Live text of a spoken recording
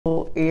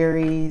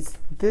Aries,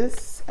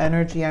 this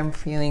energy I'm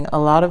feeling, a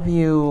lot of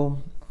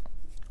you,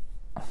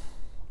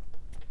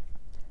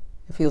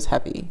 it feels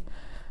heavy.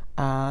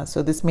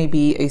 So this may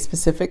be a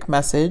specific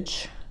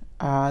message.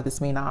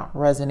 This may not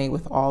resonate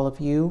with all of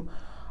you.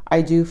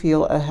 I do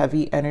feel a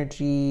heavy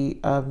energy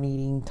of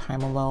needing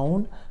time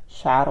alone,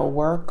 shadow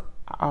work,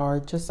 or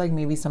just like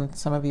maybe some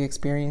of you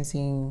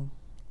experiencing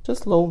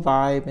just low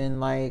vibe and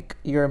like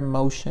your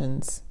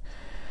emotions.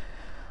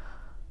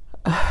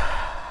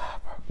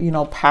 You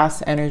know,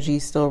 past energy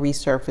still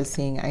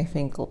resurfacing. I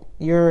think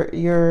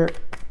you're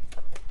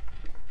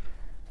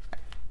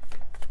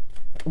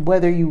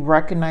whether you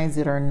recognize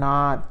it or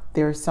not,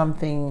 there's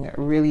something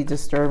really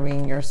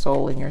disturbing your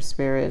soul and your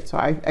spirit. So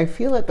I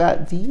feel it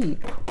that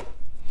deep.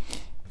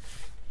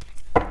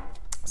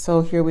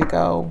 So here we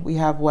go. We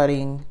have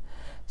wedding.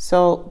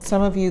 So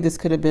some of you, this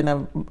could have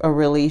been a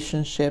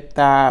relationship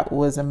that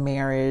was a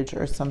marriage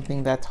or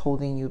something that's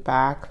holding you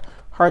back.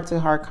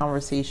 Heart-to-heart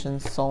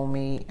conversations,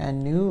 soulmate,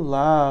 and new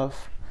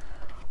love.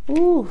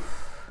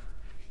 Oof.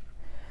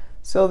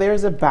 So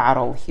there's a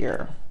battle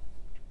here.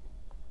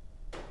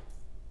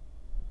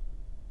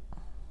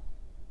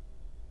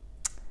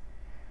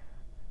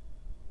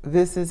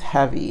 This is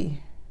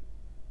heavy.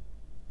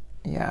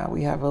 Yeah,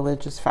 we have a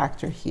religious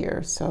factor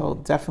here.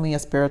 So definitely a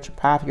spiritual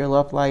path. Your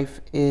love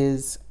life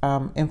is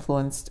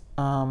influenced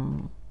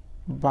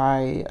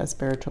by a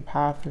spiritual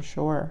path for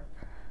sure.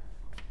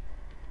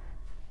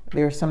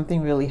 There's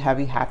something really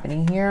heavy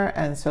happening here.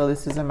 And so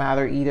this is a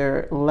matter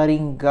either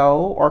letting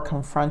go or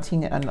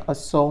confronting a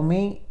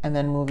soulmate and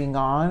then moving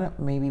on,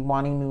 maybe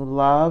wanting new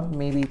love.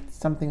 Maybe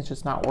something's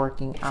just not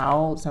working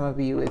out. Some of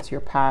you, it's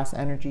your past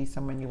energy,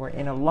 someone you were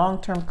in a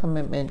long-term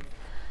commitment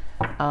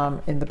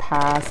in the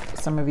past.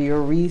 Some of you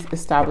are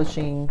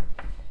re-establishing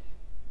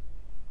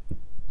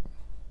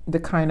the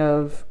kind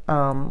of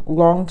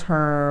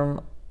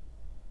long-term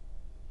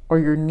or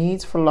your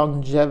needs for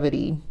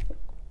longevity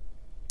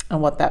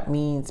and what that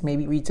means,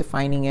 maybe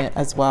redefining it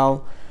as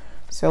well.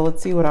 So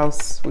let's see what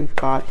else we've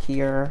got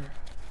here.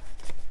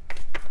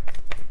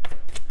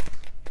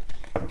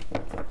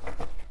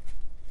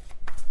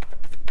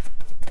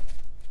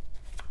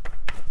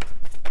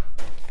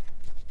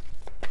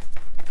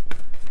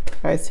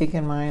 Guys, take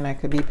in mind, I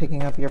could be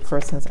picking up your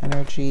person's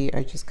energy.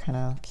 I just kind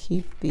of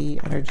keep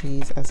the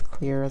energies as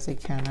clear as I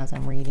can as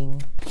I'm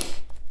reading,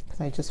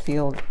 because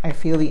I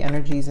feel the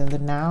energies in the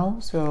now.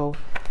 So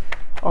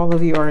all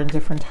of you are in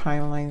different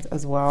timelines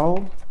as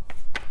well.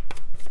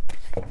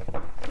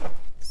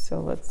 So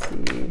let's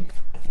see.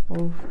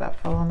 Oof, that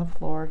fell on the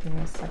floor. Give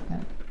me a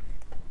second.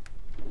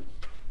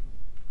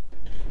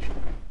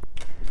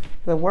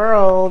 The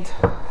World.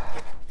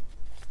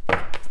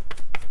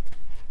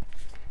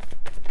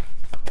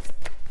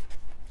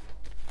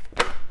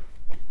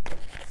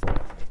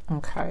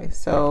 Okay,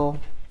 so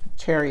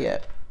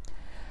Chariot.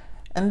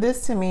 And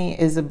this to me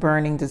is a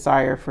burning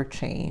desire for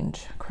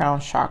change. Crown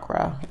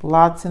chakra.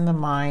 Lots in the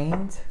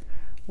mind.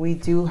 We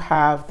do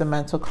have the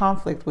mental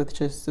conflict,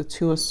 which is the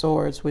Two of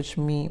Swords, which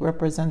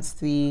represents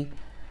the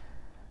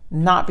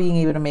not being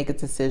able to make a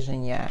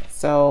decision yet.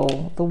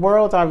 So the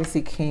World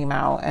obviously came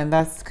out, and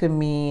that could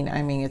mean,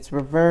 I mean, it's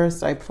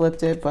reversed. I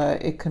flipped it,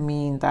 but it could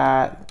mean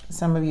that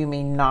some of you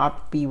may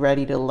not be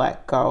ready to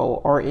let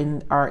go, or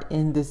are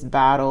in this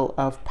battle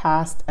of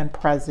past and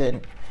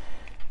present,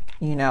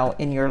 you know,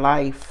 in your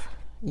life.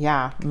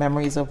 Yeah,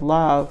 memories of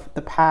love.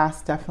 The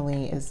past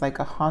definitely is like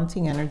a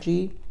haunting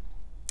energy.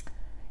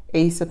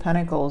 Ace of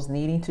Pentacles,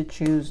 needing to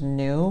choose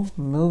new,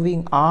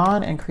 moving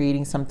on, and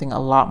creating something a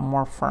lot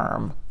more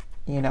firm,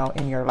 you know,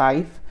 in your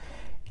life.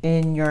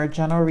 In your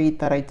general read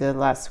that I did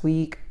last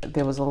week,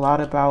 there was a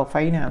lot about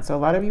finance. So a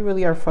lot of you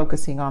really are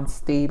focusing on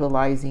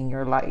stabilizing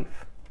your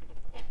life.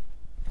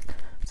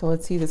 So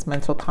let's see this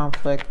mental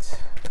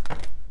conflict.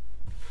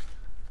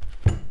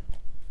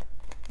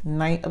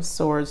 Knight of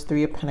Swords,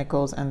 Three of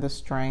Pentacles, and the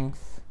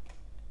Strength.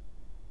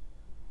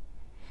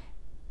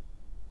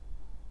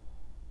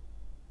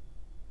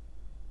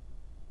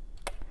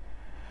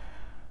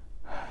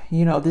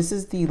 You know, this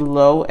is the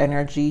low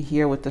energy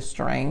here with the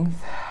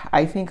Strength.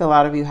 I think a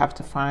lot of you have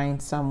to find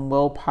some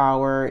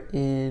willpower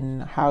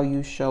in how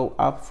you show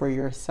up for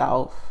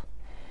yourself.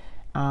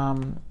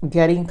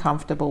 Getting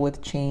comfortable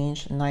with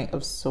change. Knight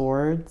of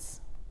Swords.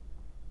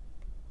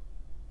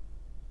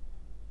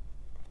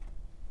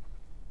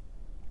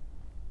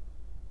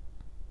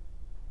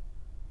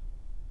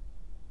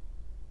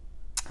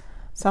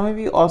 Some of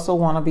you also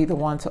want to be the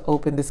one to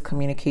open this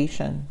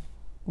communication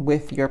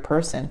with your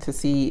person to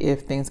see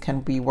if things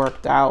can be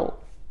worked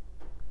out.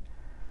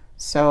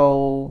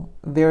 So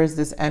there is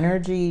this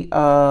energy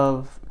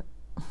of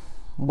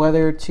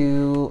whether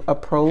to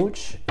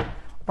approach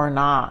or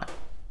not.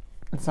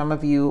 And some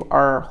of you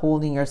are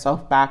holding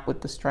yourself back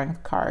with the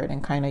Strength card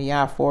and kind of,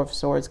 yeah, Four of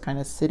Swords kind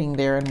of sitting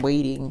there and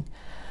waiting.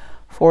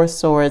 Four of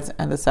Swords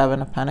and the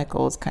Seven of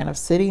Pentacles kind of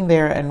sitting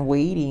there and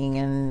waiting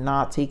and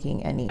not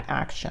taking any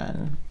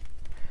action.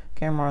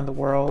 More on the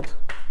World.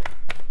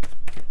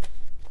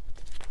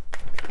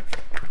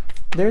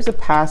 There's a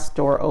past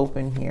door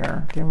open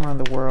here. More on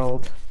the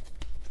World.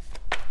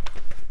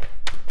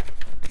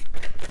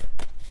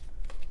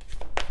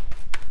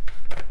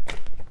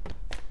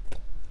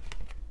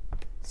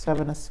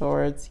 Seven of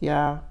Swords,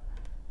 yeah.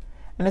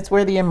 And it's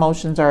where the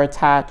emotions are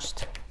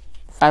attached.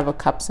 Five of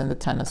Cups and the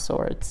Ten of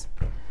Swords.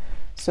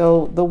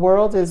 So the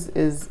world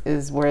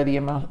is where the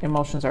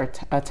emotions are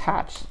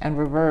attached. And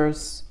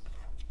reverse,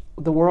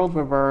 the world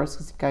reverse,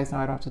 because you guys know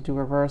I don't have to do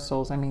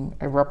reversals. I mean,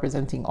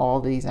 representing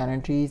all these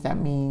energies, that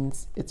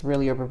means it's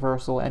really a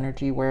reversal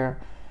energy where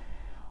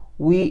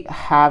we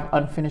have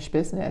unfinished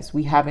business.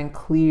 We haven't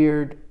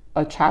cleared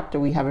a chapter.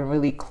 We haven't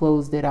really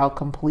closed it out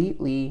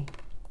completely.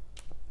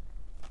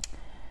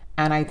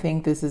 And I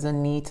think this is a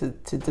need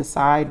to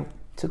decide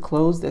to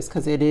close this,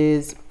 because it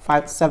is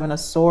Seven of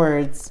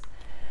Swords.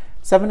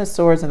 Seven of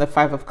Swords and the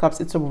Five of Cups.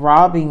 It's a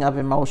robbing of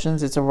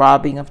emotions. It's a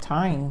robbing of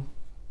time,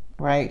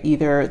 right?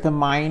 Either the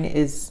mind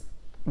is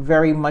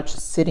very much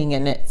sitting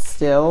in it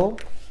still.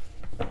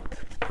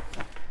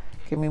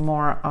 Give me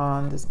more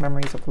on this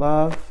Memories of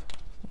Love.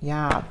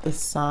 Yeah, the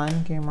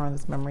Sun. Give me more on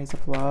this Memories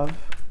of Love.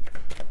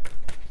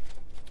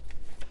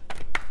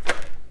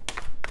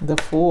 The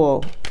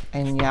Fool.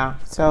 And yeah,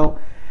 so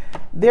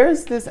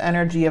there's this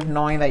energy of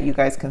knowing that you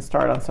guys can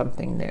start on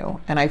something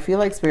new. And I feel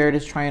like Spirit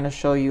is trying to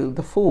show you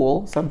the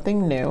Fool,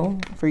 something new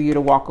for you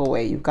to walk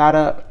away. You've got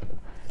to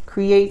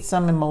create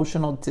some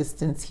emotional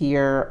distance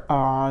here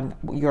on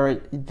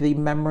the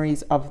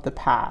memories of the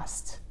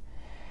past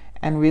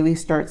and really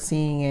start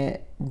seeing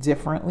it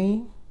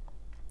differently.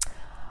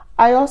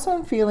 I also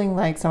am feeling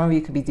like some of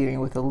you could be dealing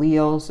with a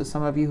Leo. So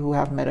some of you who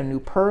have met a new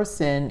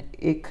person,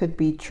 it could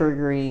be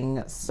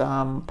triggering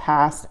some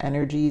past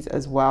energies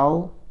as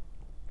well.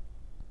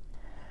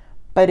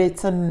 But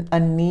it's a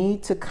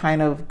need to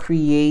kind of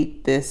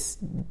create this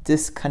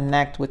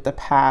disconnect with the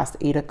past.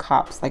 Eight of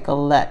Cups, like a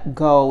let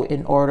go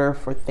in order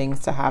for things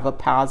to have a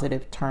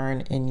positive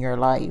turn in your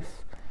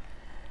life.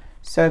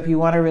 So if you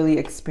want to really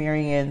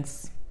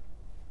experience,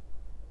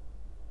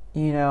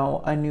 you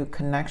know, a new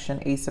connection,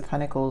 Ace of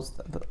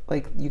Pentacles,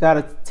 like you got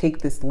to take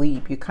this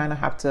leap. You kind of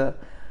have to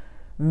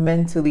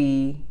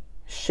mentally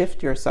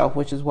shift yourself,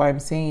 which is why I'm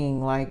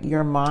saying like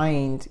your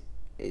mind,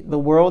 the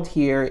world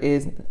here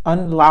is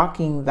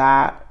unlocking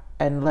that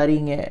and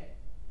letting it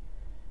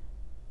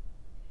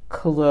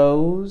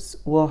close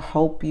will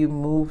help you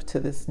move to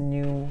this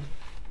new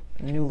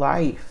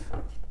life.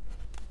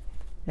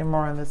 And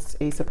more on this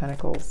Ace of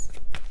Pentacles.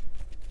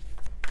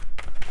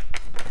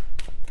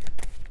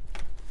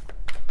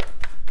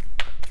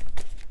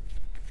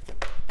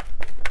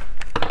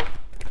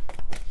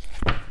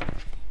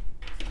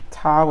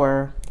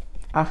 Tower.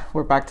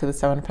 We're back to the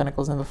Seven of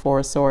Pentacles and the Four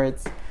of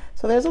Swords.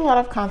 So there's a lot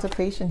of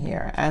contemplation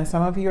here, and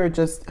some of you are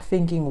just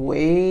thinking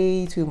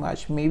way too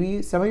much.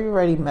 Maybe some of you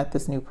already met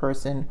this new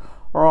person,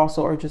 or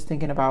also are just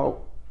thinking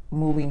about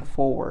moving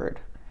forward.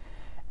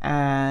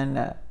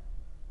 And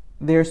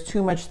there's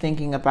too much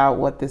thinking about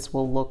what this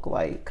will look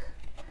like.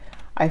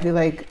 I feel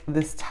like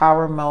this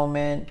Tower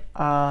moment,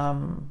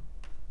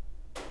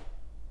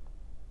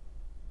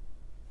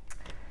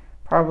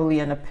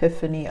 probably an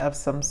epiphany of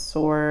some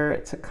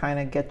sort to kind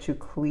of get you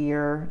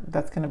clear.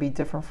 That's going to be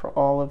different for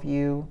all of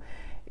you.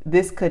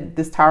 This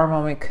Tower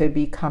moment could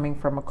be coming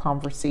from a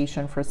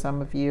conversation for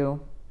some of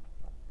you,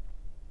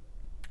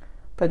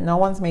 but no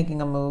one's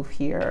making a move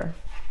here,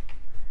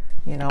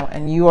 you know,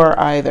 and you are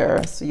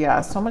either. So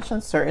yeah, so much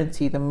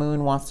uncertainty. The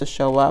Moon wants to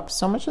show up.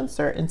 So much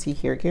uncertainty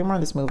here. Give me more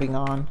of this moving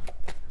on.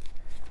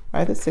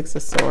 Right, the Six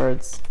of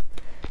Swords.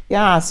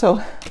 Yeah,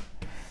 so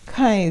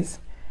guys,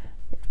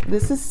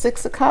 this is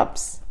Six of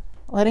Cups.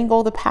 Letting go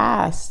of the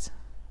past.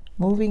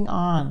 Moving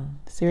on.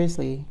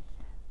 Seriously.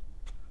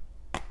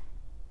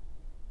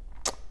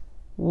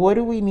 What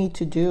do we need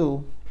to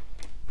do?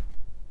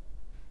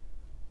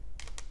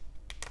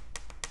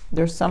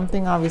 There's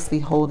something obviously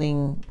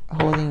holding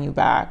you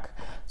back.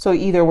 So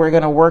either we're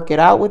going to work it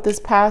out with this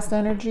past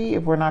energy,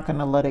 if we're not going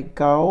to let it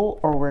go,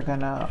 or we're going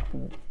to,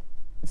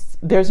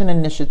 there's an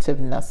initiative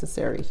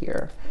necessary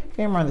here.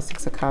 Okay, I'm on the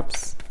Six of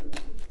Cups.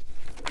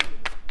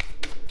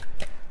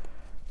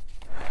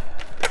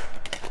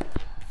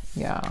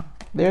 Yeah,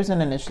 there's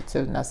an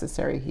initiative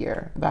necessary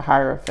here. The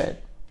Hierophant.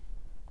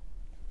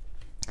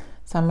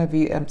 Some of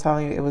you, I'm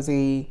telling you, it was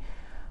a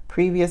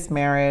previous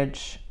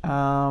marriage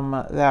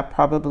that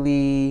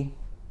probably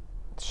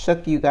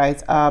shook you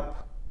guys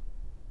up.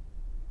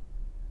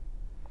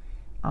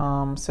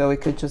 So it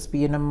could just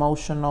be an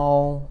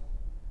emotional,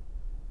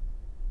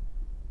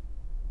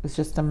 it's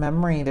just a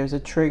memory. There's a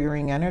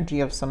triggering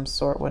energy of some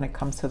sort when it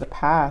comes to the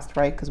past,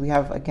 right? Because we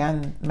have,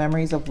 again,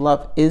 memories of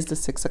love is the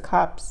Six of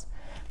Cups.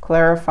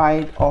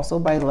 Clarified also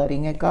by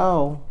letting it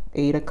go.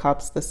 Eight of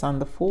Cups, the Sun,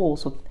 the Fool.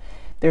 So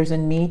there's a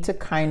need to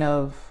kind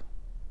of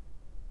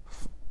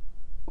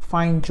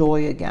find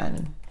joy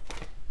again.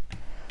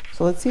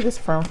 So let's see this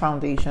firm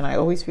foundation. I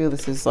always feel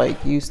this is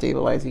like you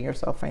stabilizing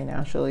yourself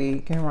financially.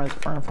 Can you run this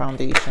firm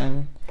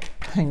foundation?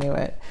 I knew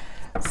it.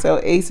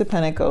 So Ace of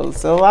Pentacles.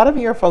 So a lot of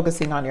you are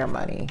focusing on your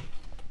money.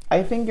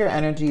 I think your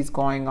energy is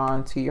going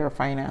on to your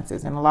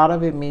finances, and a lot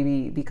of it may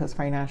be because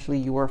financially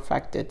you were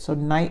affected. So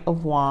Knight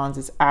of Wands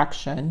is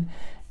action.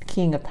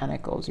 King of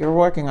Pentacles, you're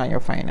working on your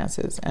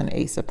finances, and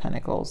Ace of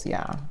Pentacles,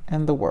 yeah,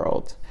 and the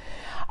World.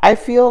 I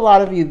feel a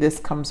lot of you, this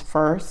comes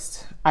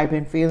first. I've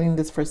been feeling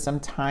this for some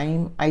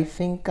time. I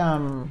think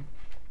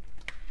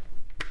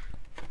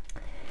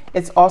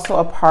it's also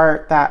a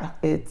part that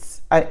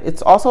it's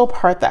also a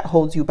part that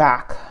holds you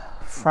back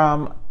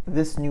from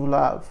this new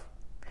love.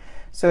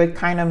 So it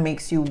kind of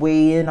makes you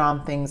weigh in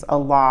on things a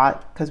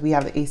lot, because we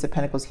have the Ace of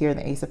Pentacles here and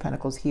the Ace of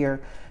Pentacles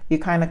here. You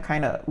kind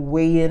of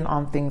weigh in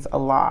on things a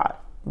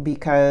lot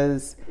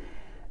because,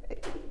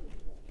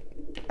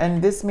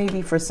 and this may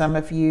be for some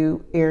of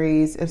you,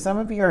 Aries, if some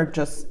of you are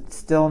just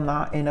still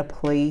not in a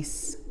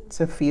place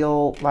to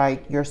feel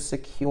like you're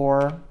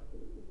secure,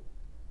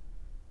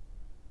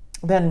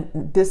 then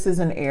this is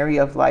an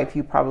area of life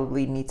you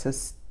probably need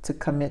to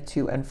commit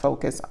to and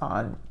focus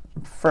on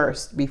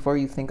first before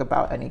you think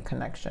about any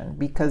connection,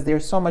 because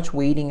there's so much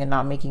waiting and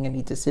not making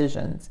any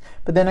decisions.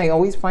 But then I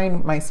always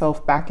find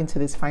myself back into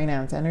this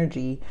finance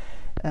energy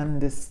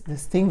and this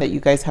thing that you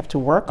guys have to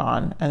work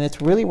on, and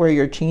it's really where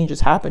your change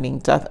is happening,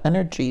 death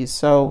energy.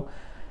 So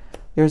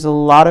there's a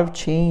lot of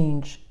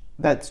change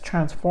that's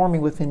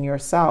transforming within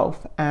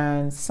yourself,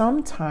 and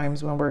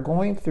sometimes when we're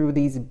going through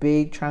these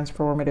big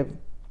transformative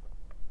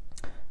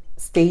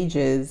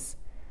stages,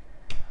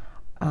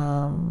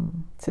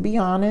 to be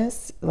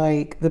honest,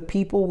 like the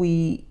people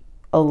we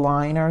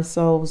align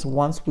ourselves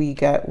once we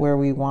get where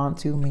we want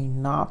to may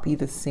not be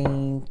the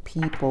same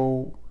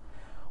people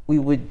we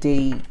would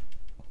date.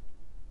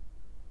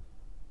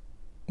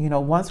 You know,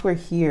 once we're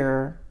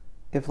here,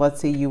 if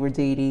let's say you were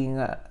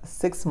dating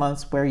 6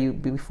 months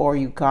before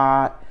you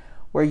got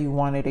where you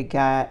wanted to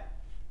get,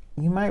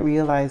 you might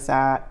realize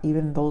that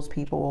even those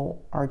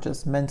people are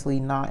just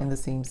mentally not in the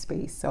same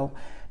space. So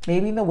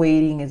maybe the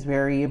waiting is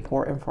very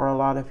important for a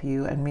lot of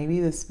you, and maybe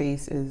the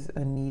space is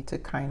a need to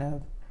kind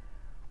of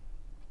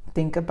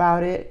think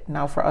about it.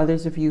 Now, for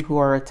others of you who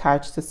are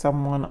attached to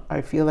someone,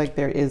 I feel like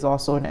there is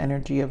also an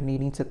energy of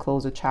needing to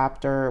close a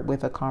chapter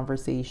with a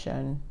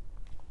conversation.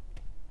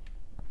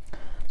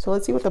 So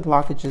let's see what the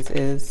blockages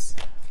is.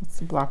 What's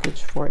the blockage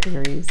for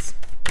Aries?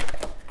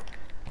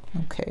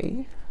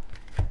 Okay.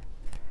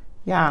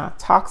 Yeah,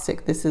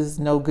 toxic. This is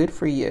no good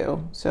for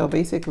you. So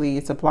basically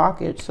it's a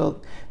blockage.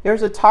 So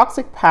there's a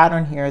toxic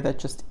pattern here that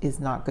just is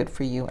not good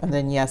for you. And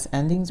then yes,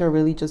 endings are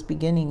really just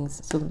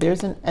beginnings. So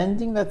there's an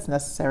ending that's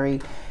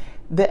necessary.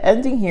 The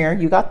ending here,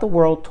 you got the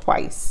World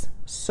twice.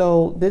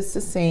 So this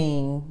is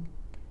saying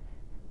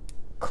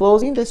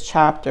closing this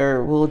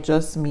chapter will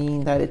just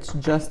mean that it's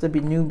just a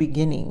new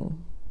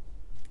beginning.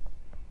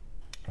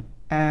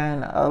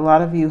 And a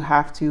lot of you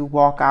have to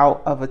walk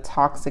out of a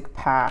toxic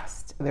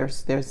past.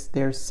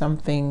 There's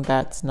something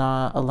that's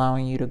not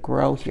allowing you to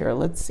grow here.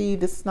 Let's see,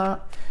 these are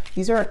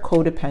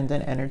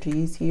codependent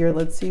energies here.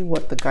 Let's see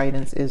what the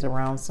guidance is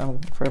around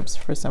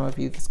for some of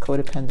you, this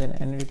codependent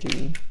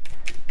energy.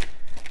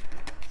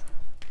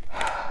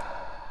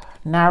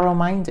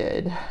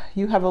 Narrow-minded.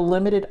 You have a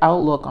limited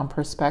outlook on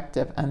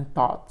perspective and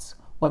thoughts.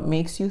 What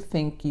makes you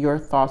think your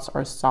thoughts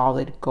are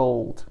solid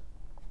gold?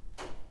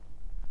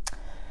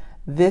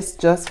 This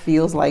just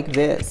feels like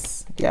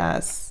this.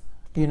 Yes.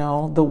 You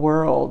know, the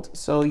world.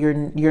 So you're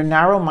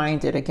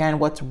narrow-minded. Again,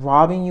 what's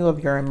robbing you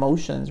of your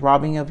emotions,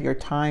 robbing you of your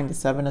time, the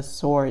Seven of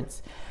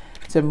Swords,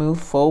 to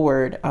move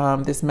forward.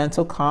 This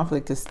mental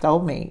conflict is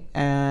stalemate,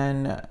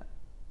 and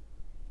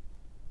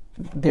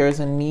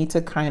there's a need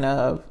to kind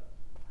of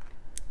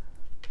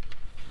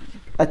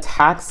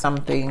attack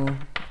something,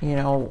 you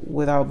know,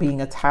 without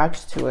being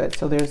attached to it.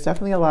 So there's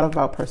definitely a lot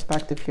about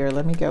perspective here.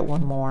 Let me get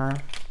one more.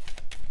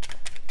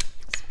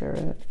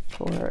 Spirit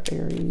for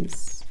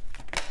Aries.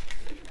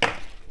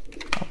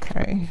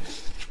 Okay,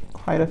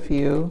 quite a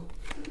few.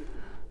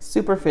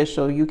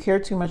 Superficial. You care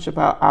too much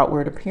about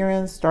outward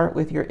appearance. Start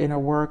with your inner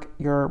work,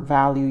 your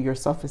value, your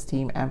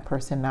self-esteem, and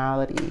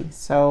personality.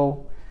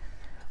 So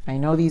I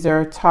know these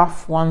are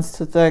tough ones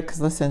to do, because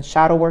listen,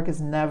 shadow work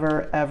is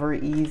never ever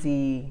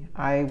easy.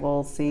 I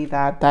will say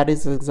that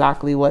is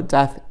exactly what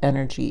death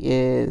energy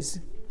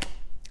is.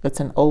 It's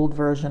an old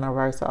version of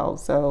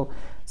ourselves. So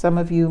some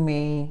of you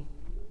may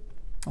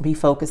be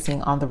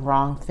focusing on the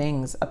wrong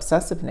things.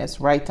 Obsessiveness.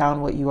 Write down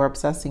what you are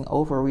obsessing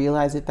over.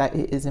 Realize that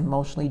it is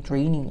emotionally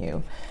draining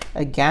you.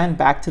 Again,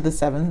 back to the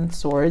Seven of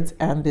Swords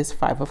and this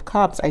Five of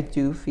Cups. I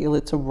do feel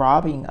it's a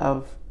robbing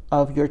of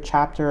your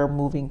chapter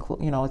moving,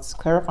 you know, it's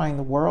clarifying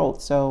the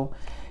world. So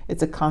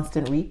it's a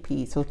constant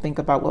repeat. So think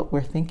about what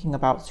we're thinking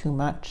about too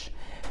much.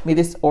 May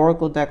this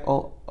oracle deck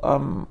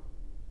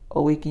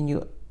awaken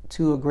you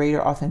to a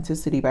greater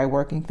authenticity by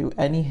working through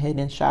any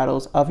hidden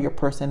shadows of your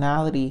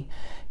personality.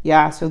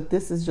 Yeah, so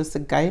this is just a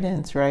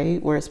guidance, right?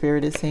 Where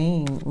Spirit is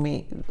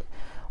saying,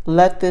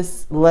 let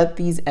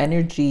these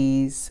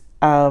energies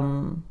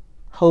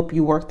help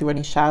you work through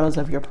any shadows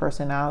of your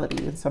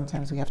personality. And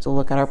sometimes we have to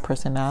look at our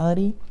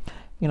personality.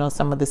 You know,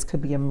 some of this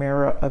could be a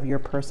mirror of your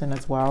person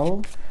as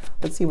well.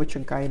 Let's see what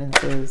your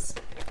guidance is.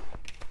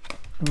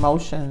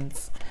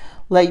 Emotions.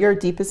 Let your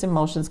deepest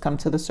emotions come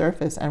to the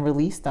surface and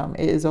release them.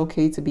 It is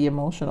okay to be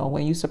emotional.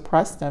 When you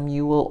suppress them,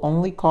 you will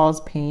only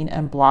cause pain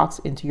and blocks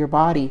into your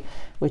body,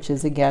 which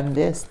is again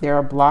this. There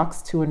are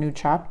blocks to a new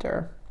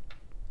chapter.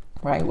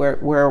 right?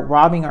 We're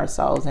robbing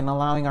ourselves and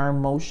allowing our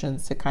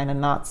emotions to kind of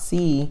not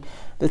see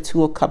the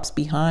Two of Cups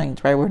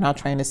behind, right? We're not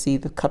trying to see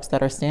the cups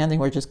that are standing.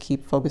 We're just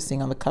keep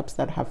focusing on the cups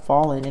that have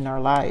fallen in our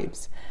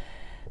lives.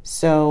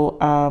 So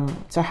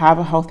to have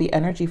a healthy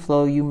energy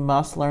flow, you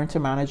must learn to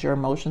manage your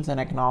emotions and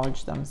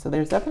acknowledge them. So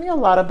there's definitely a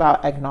lot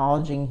about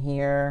acknowledging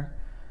here,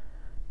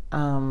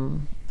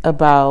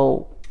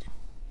 about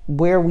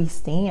where we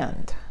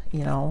stand,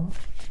 you know.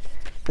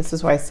 This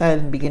is why I said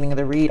in the beginning of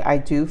the read, I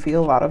do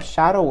feel a lot of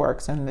shadow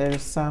works, and there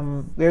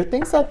are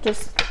things that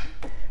just,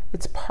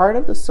 it's part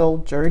of the soul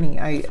journey.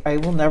 I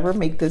will never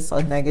make this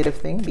a negative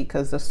thing,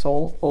 because the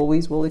soul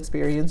always will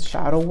experience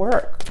shadow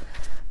work.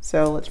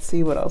 So let's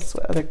see what else,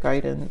 what other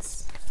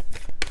guidance.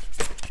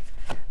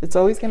 It's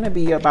always going to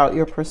be about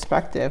your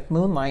perspective.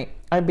 Moonlight.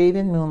 I bathe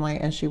in moonlight,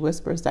 and she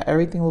whispers that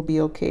everything will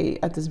be okay.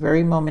 At this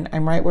very moment,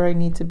 I'm right where I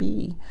need to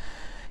be.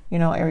 You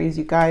know, Aries,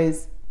 you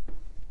guys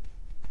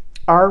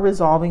are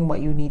resolving what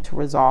you need to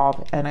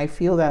resolve. And I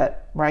feel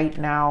that right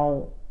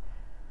now,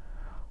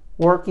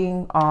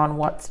 working on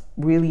what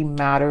really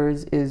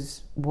matters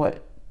is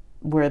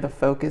where the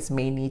focus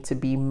may need to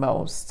be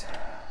most.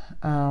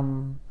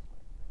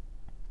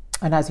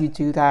 And as you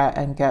do that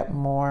and get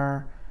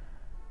more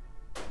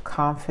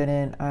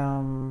confident,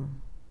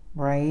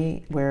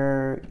 right,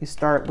 where you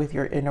start with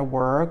your inner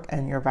work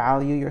and your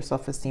value, your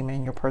self-esteem,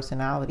 and your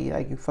personality,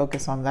 like you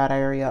focus on that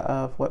area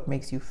of what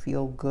makes you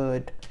feel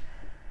good,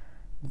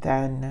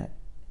 then,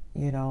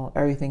 you know,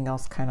 everything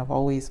else kind of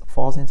always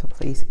falls into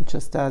place. It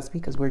just does,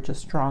 because we're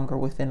just stronger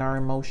within our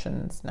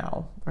emotions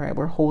now, right?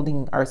 We're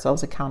holding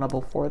ourselves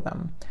accountable for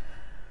them.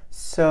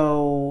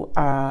 So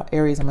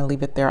Aries, I'm gonna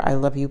leave it there. I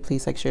love you.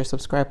 Please like, share,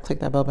 subscribe, click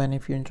that bell button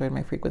if you enjoyed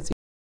my frequency.